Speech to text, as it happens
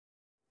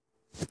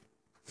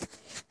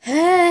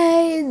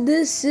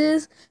This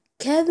is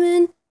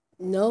Kevin.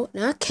 No,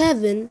 not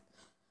Kevin.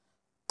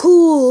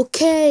 Cool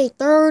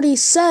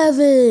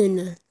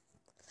K37.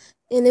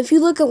 And if you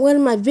look at one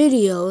of my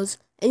videos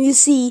and you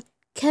see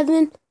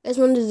Kevin as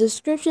one of the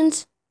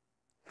descriptions,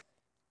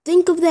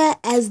 think of that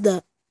as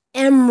the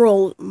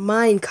emerald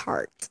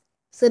minecart.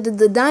 So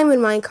the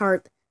diamond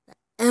minecart, the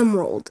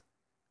emerald.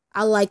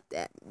 I like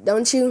that,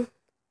 don't you?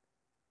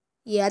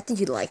 Yeah, I think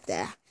you'd like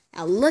that.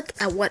 Now look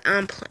at what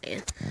I'm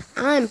playing.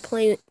 I'm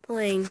playing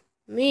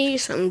me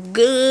some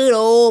good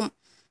old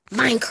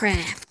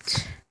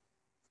Minecraft.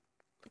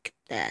 Look at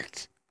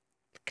that.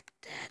 Look at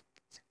that.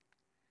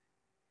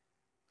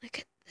 Look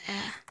at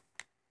that.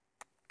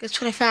 Guess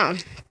what I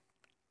found?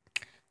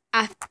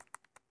 I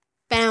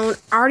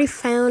already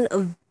found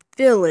a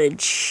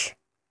village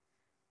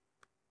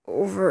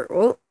over.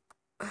 Oh,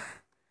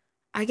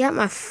 I got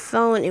my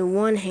phone in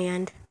one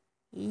hand.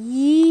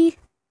 Yee.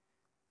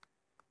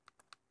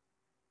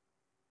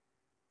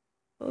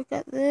 Look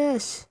at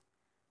this.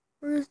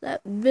 Where's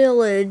that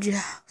village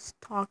I was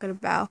talking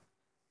about?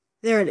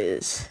 There it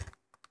is.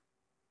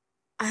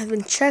 I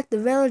haven't checked the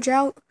village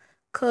out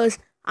because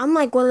I'm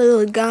like one of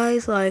those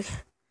guys, like,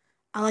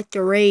 I like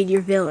to raid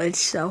your village.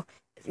 So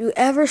if you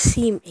ever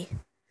see me,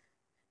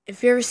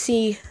 if you ever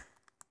see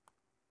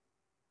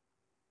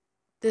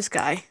this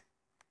guy,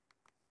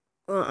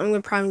 well, I'm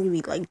gonna probably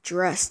be like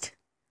dressed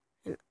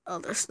and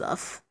other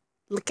stuff.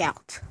 Look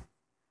out,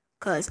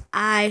 because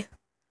I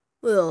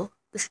will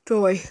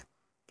destroy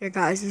your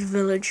guys'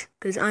 village,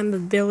 because I'm a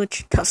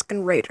village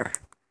Tuscan raider.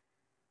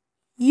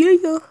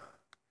 Yeah.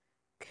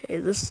 Okay,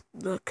 let's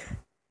look.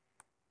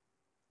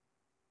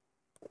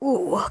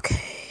 Ooh,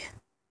 okay.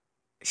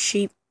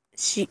 Sheep,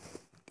 hit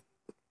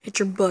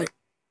your butt.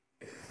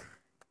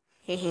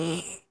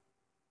 Why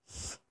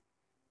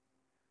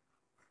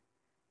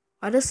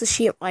does the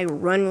sheep like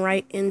run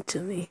right into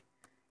me?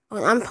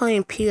 Oh, I'm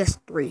playing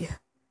PS3.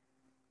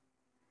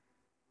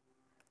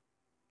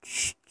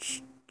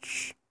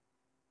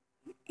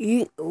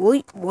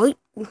 Wait.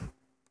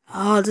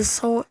 Oh, this is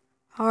so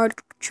hard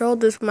to control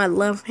this with my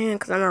left hand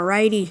because I'm a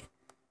righty.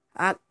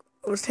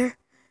 What's there?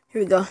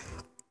 Here we go.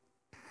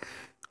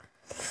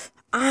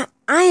 I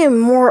am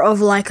more of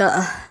like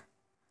a,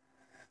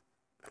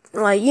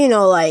 like, you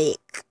know,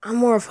 like, I'm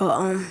more of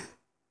a,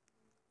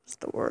 what's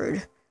the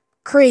word?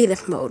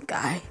 Creative mode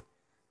guy.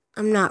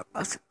 I'm not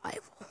a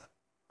survival.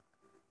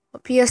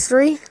 But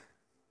PS3,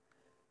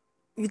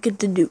 you get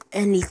to do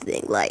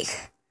anything.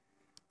 Like,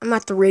 I'm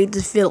about to raid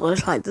this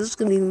village. Like, this is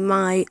gonna be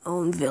my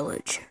own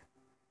village.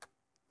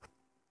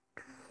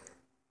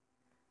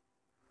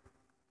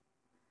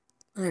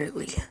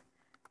 Literally.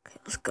 Okay,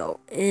 let's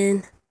go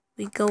in.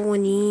 We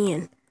going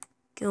in.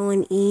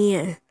 Going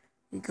in.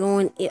 We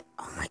going in.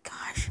 Oh my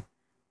gosh.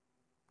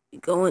 We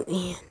going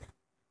in.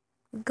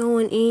 We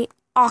going in.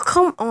 Oh,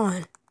 come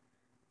on.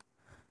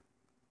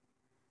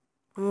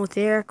 Almost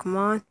there. Come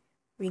on.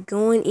 We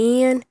going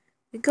in.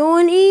 We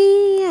going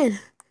in.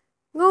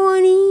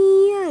 Going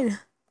in.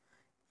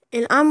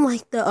 And I'm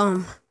like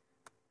the,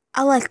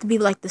 I like to be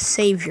like the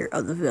savior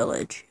of the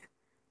village.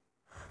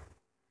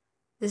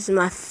 This is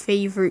my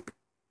favorite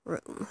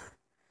room.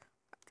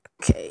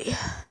 Okay.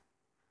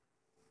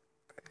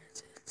 Where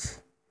is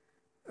it?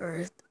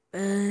 Where's the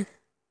bed?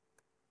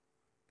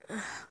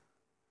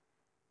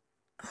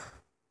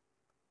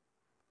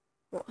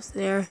 What was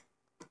there?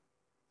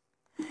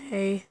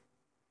 Hey.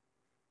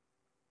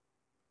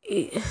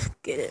 Yeah,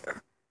 get it.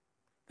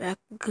 Back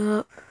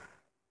up.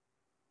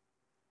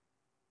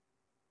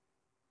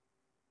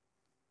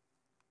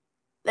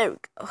 There we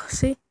go.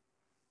 See?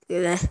 Look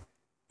at that.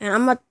 And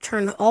I'm about to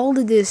turn all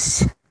of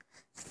this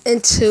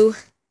into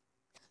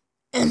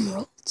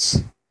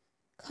emeralds.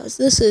 Because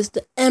this is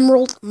the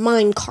emerald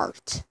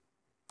minecart.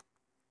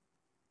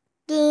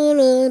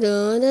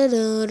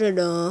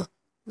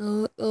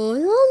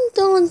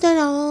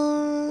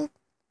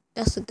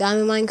 That's the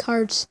diamond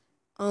minecarts.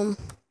 I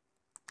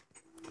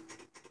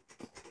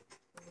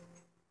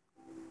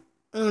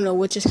don't know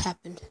what just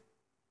happened.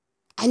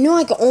 I know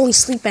I can only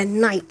sleep at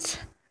night.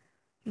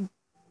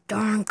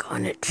 Darn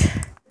on it.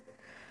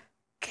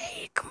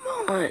 Okay, come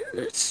on.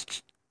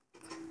 Let's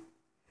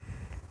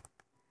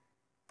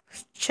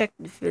check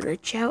the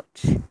village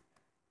out.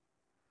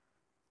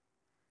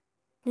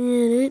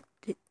 Dude.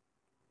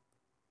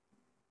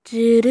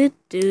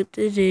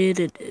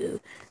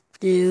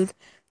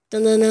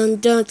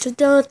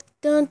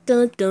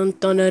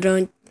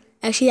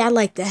 Actually, I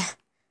like that.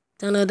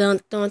 You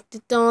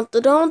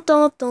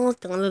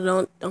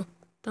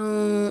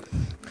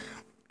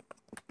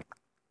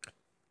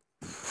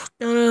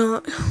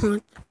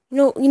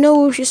know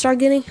what we should start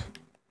getting?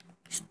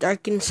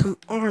 Start getting some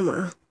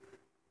armor.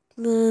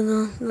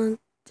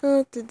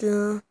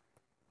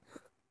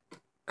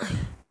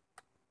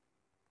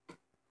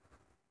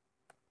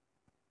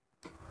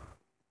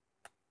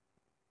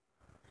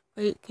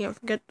 Wait, can't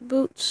forget the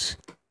boots.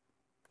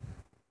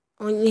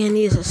 Only I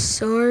need is a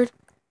sword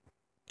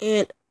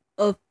and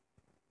a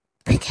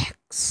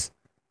pickaxe.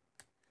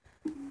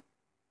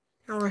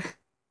 Alright,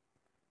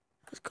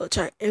 let's go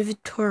to our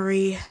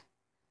inventory.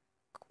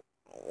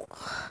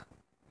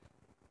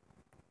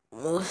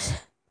 almost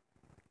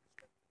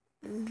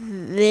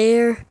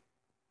there.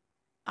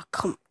 Oh,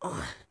 come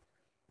on.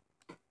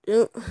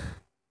 Don't.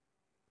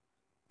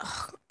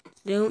 Oh,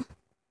 don't.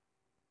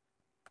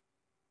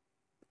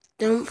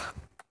 Don't.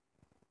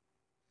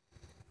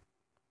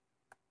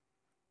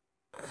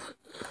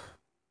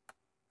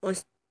 One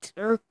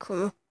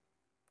circle.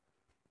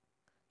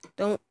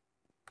 Don't.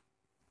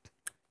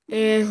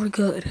 And we're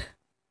good.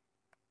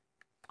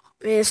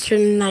 Mr.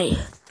 Knight.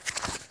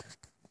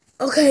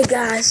 Okay,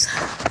 guys.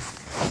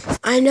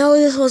 I know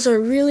this was a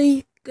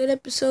really good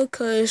episode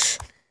because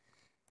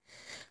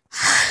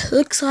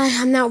looks like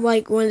I'm not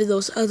like one of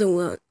those other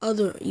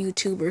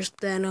YouTubers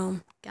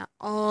that got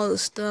all the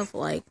stuff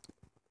like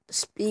the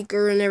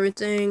speaker and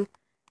everything.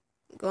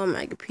 Go on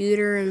my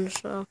computer and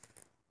stuff.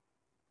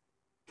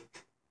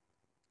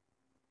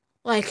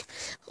 Like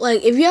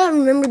if y'all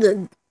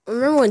remember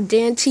when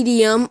Dan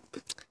TDM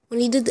when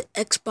he did the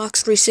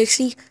Xbox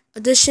 360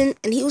 edition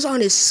and he was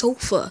on his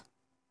sofa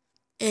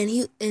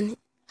and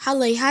how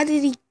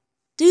did he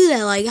do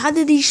that? Like how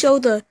did he show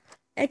the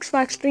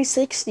Xbox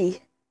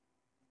 360?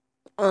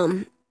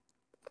 How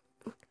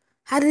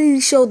did he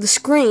show the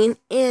screen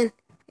and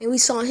we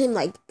saw him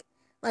like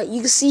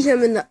you can see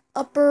him in the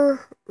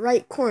upper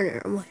right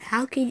corner. I'm like,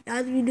 how did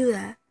you do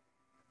that?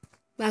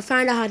 But I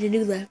found out how to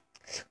do that.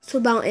 So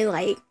about in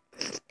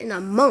a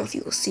month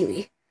you'll see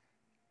me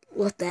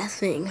with that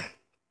thing.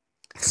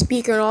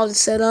 Speaker and all the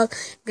setup.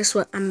 Guess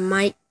what? I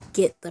might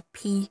get the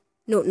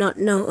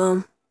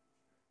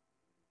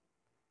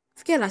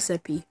forget I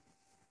said P.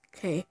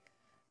 Okay.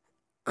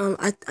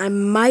 I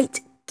might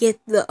get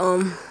the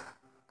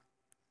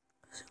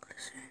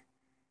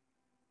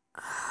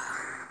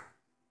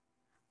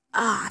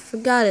I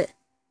forgot it.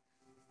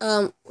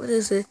 What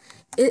is it?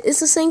 It's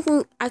the same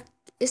thing.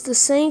 It's the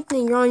same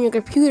thing. You're on your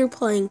computer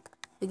playing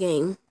the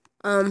game.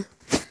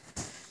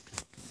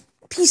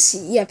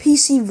 PC. Yeah,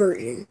 PC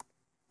version.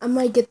 I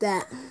might get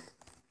that.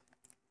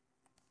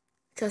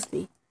 Trust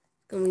me, it's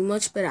gonna be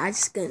much better. I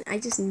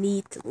just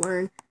need to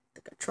learn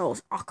the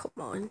controls. Oh, come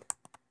on.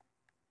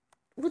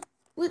 What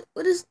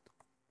is?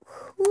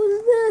 Who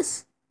is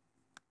this?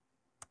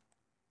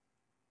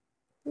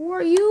 Who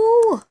are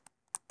you?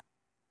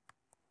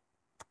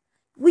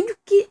 Will you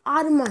get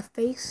out of my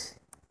face?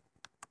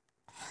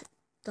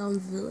 Dumb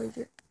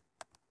villager.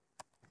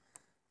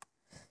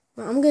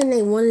 Well, I'm gonna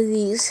name one of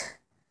these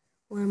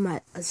one of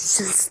my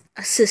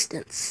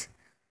assistants.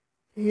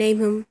 Name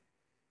him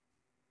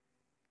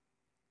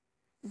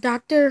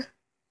Dr.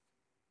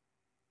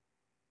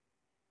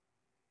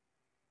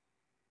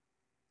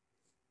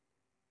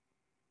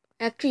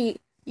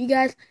 Actually, you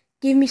guys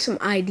give me some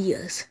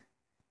ideas.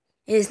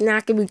 It's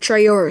not gonna be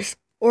Treyors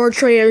or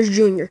Treyors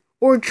Jr.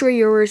 or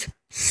Treyors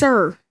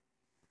Sir.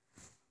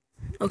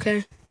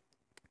 Okay?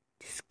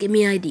 Just give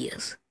me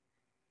ideas.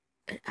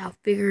 And I'll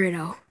figure it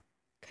out.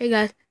 Okay,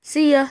 guys.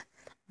 See ya.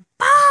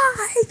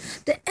 Bye!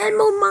 The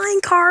Emerald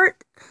Minecart.